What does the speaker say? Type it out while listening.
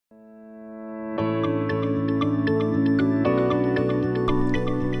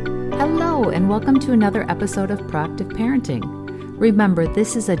and welcome to another episode of Proactive Parenting. Remember,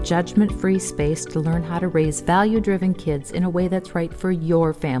 this is a judgment-free space to learn how to raise value-driven kids in a way that's right for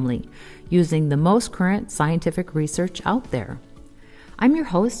your family, using the most current scientific research out there. I'm your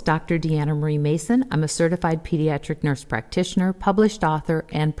host, Dr. Deanna Marie Mason. I'm a certified pediatric nurse practitioner, published author,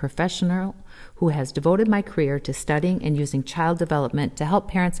 and professional who has devoted my career to studying and using child development to help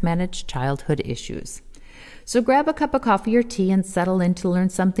parents manage childhood issues. So grab a cup of coffee or tea and settle in to learn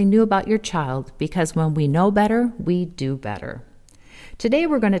something new about your child, because when we know better, we do better. Today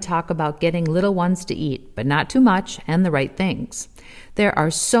we're going to talk about getting little ones to eat, but not too much, and the right things. There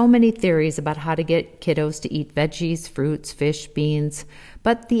are so many theories about how to get kiddos to eat veggies, fruits, fish, beans,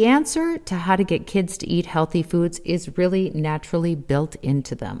 but the answer to how to get kids to eat healthy foods is really naturally built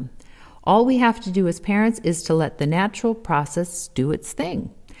into them. All we have to do as parents is to let the natural process do its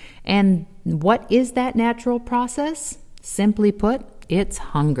thing. And what is that natural process? Simply put, it's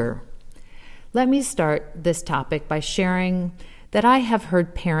hunger. Let me start this topic by sharing that I have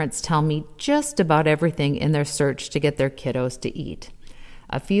heard parents tell me just about everything in their search to get their kiddos to eat.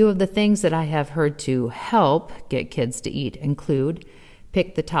 A few of the things that I have heard to help get kids to eat include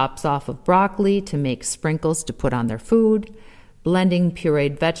pick the tops off of broccoli to make sprinkles to put on their food, blending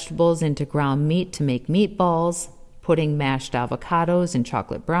pureed vegetables into ground meat to make meatballs, putting mashed avocados in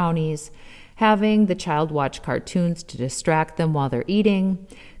chocolate brownies, having the child watch cartoons to distract them while they're eating,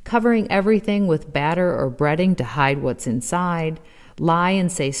 covering everything with batter or breading to hide what's inside, lie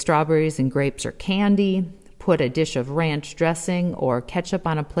and say strawberries and grapes are candy, put a dish of ranch dressing or ketchup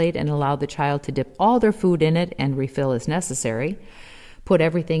on a plate and allow the child to dip all their food in it and refill as necessary, put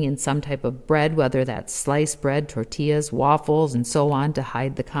everything in some type of bread, whether that's sliced bread, tortillas, waffles, and so on to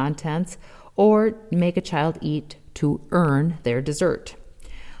hide the contents, or make a child eat to earn their dessert.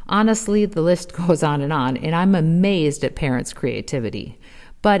 Honestly, the list goes on, and I'm amazed at parents' creativity.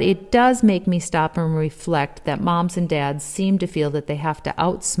 But it does make me stop and reflect that moms and dads seem to feel that they have to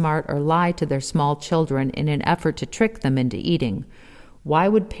outsmart or lie to their small children in an effort to trick them into eating. Why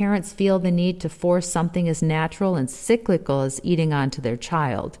would parents feel the need to force something as natural and cyclical as eating onto their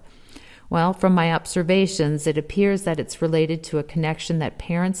child? Well, from my observations, it appears that it's related to a connection that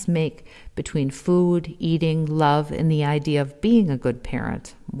parents make between food, eating, love, and the idea of being a good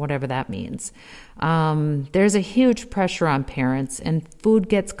parent, whatever that means. There's a huge pressure on parents, and food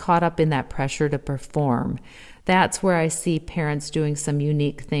gets caught up in that pressure to perform. That's where I see parents doing some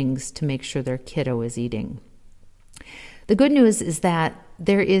unique things to make sure their kiddo is eating. The good news is that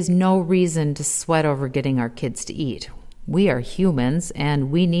there is no reason to sweat over getting our kids to eat. We are humans,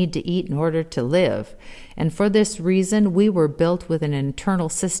 and we need to eat in order to live. And for this reason, we were built with an internal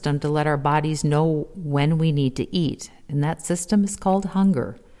system to let our bodies know when we need to eat. And that system is called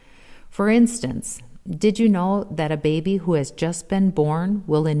hunger. For instance, did you know that a baby who has just been born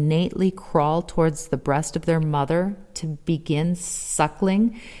will innately crawl towards the breast of their mother to begin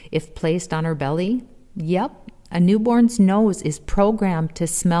suckling if placed on her belly? Yep. A newborn's nose is programmed to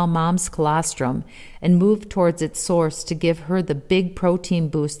smell mom's colostrum and move towards its source to give her the big protein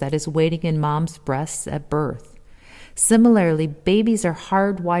boost that is waiting in mom's breasts at birth. Similarly, babies are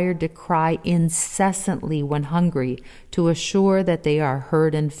hardwired to cry incessantly when hungry to assure that they are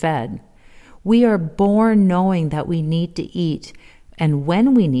heard and fed. We are born knowing that we need to eat and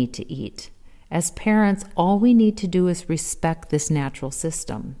when we need to eat. As parents, all we need to do is respect this natural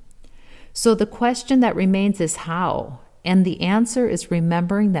system. So the question that remains is how? And the answer is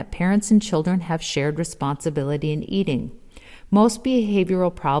remembering that parents and children have shared responsibility in eating. Most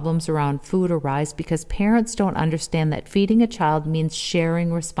behavioral problems around food arise because parents don't understand that feeding a child means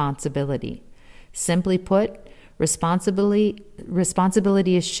sharing responsibility. Simply put, responsibility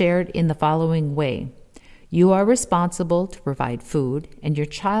is shared in the following way. You are responsible to provide food, and your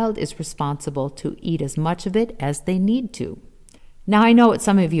child is responsible to eat as much of it as they need to. Now, I know what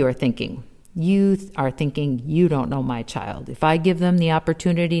some of you are thinking. You are thinking, you don't know my child. If I give them the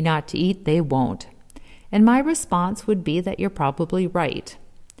opportunity not to eat, they won't. And my response would be that you're probably right,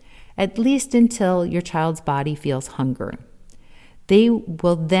 at least until your child's body feels hunger. They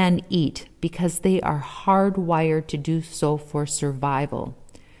will then eat because they are hardwired to do so for survival.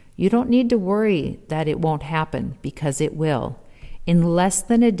 You don't need to worry that it won't happen, because it will. In less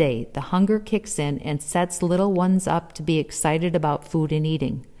than a day, the hunger kicks in and sets little ones up to be excited about food and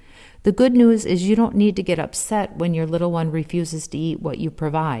eating. The good news is you don't need to get upset when your little one refuses to eat what you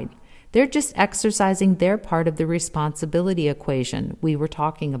provide. They're just exercising their part of the responsibility equation we were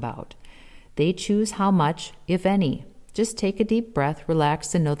talking about. They choose how much, if any. Just take a deep breath,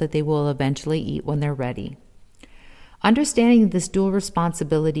 relax, and know that they will eventually eat when they're ready. Understanding this dual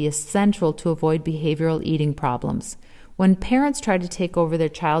responsibility is central to avoid behavioral eating problems. When parents try to take over their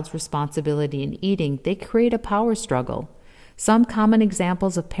child's responsibility in eating, they create a power struggle. Some common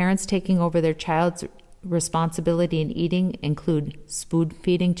examples of parents taking over their child's responsibility in eating include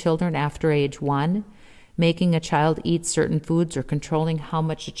spoon-feeding children after age 1, making a child eat certain foods, or controlling how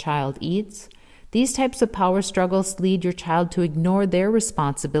much a child eats. These types of power struggles lead your child to ignore their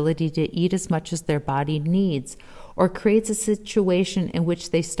responsibility to eat as much as their body needs, or creates a situation in which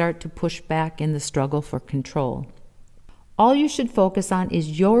they start to push back in the struggle for control. All you should focus on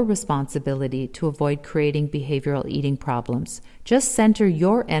is your responsibility to avoid creating behavioral eating problems. Just center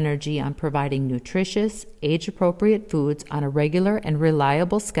your energy on providing nutritious, age-appropriate foods on a regular and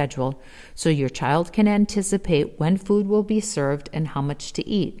reliable schedule so your child can anticipate when food will be served and how much to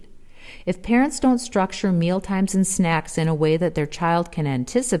eat. If parents don't structure meal times and snacks in a way that their child can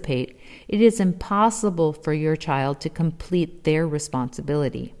anticipate, it is impossible for your child to complete their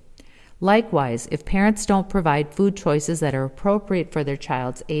responsibility. Likewise, if parents don't provide food choices that are appropriate for their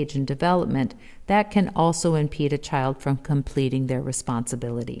child's age and development, that can also impede a child from completing their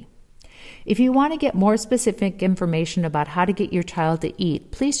responsibility. If you want to get more specific information about how to get your child to eat,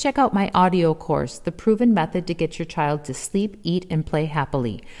 please check out my audio course, The Proven Method to Get Your Child to Sleep, Eat, and Play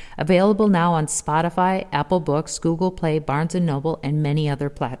Happily, available now on Spotify, Apple Books, Google Play, Barnes & Noble, and many other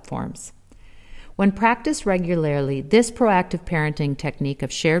platforms. When practiced regularly, this proactive parenting technique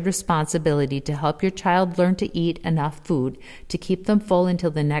of shared responsibility to help your child learn to eat enough food to keep them full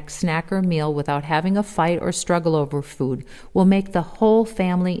until the next snack or meal without having a fight or struggle over food will make the whole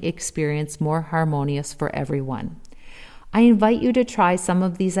family experience more harmonious for everyone. I invite you to try some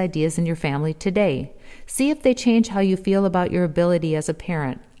of these ideas in your family today. See if they change how you feel about your ability as a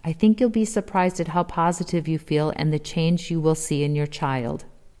parent. I think you'll be surprised at how positive you feel and the change you will see in your child.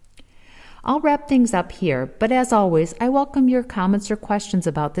 I'll wrap things up here, but as always, I welcome your comments or questions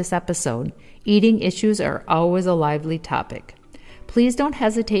about this episode. Eating issues are always a lively topic. Please don't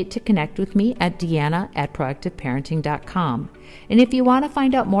hesitate to connect with me at deanna@proactiveparenting.com. And if you want to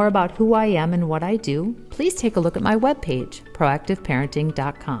find out more about who I am and what I do, please take a look at my webpage,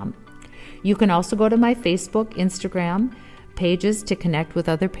 proactiveparenting.com. You can also go to my Facebook, Instagram pages to connect with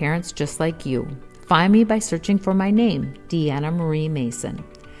other parents just like you. Find me by searching for my name, Deanna Marie Mason.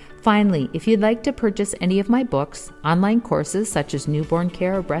 Finally, if you'd like to purchase any of my books, online courses such as Newborn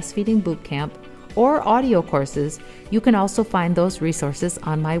Care or Breastfeeding Bootcamp, or audio courses, you can also find those resources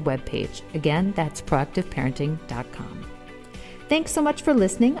on my webpage. Again, that's proactiveparenting.com. Thanks so much for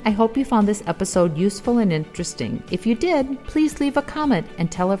listening. I hope you found this episode useful and interesting. If you did, please leave a comment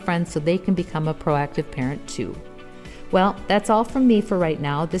and tell a friend so they can become a proactive parent too. Well, that's all from me for right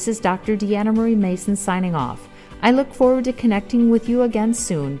now. This is Dr. Deanna Marie Mason signing off. I look forward to connecting with you again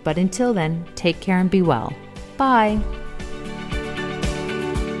soon, but until then, take care and be well. Bye.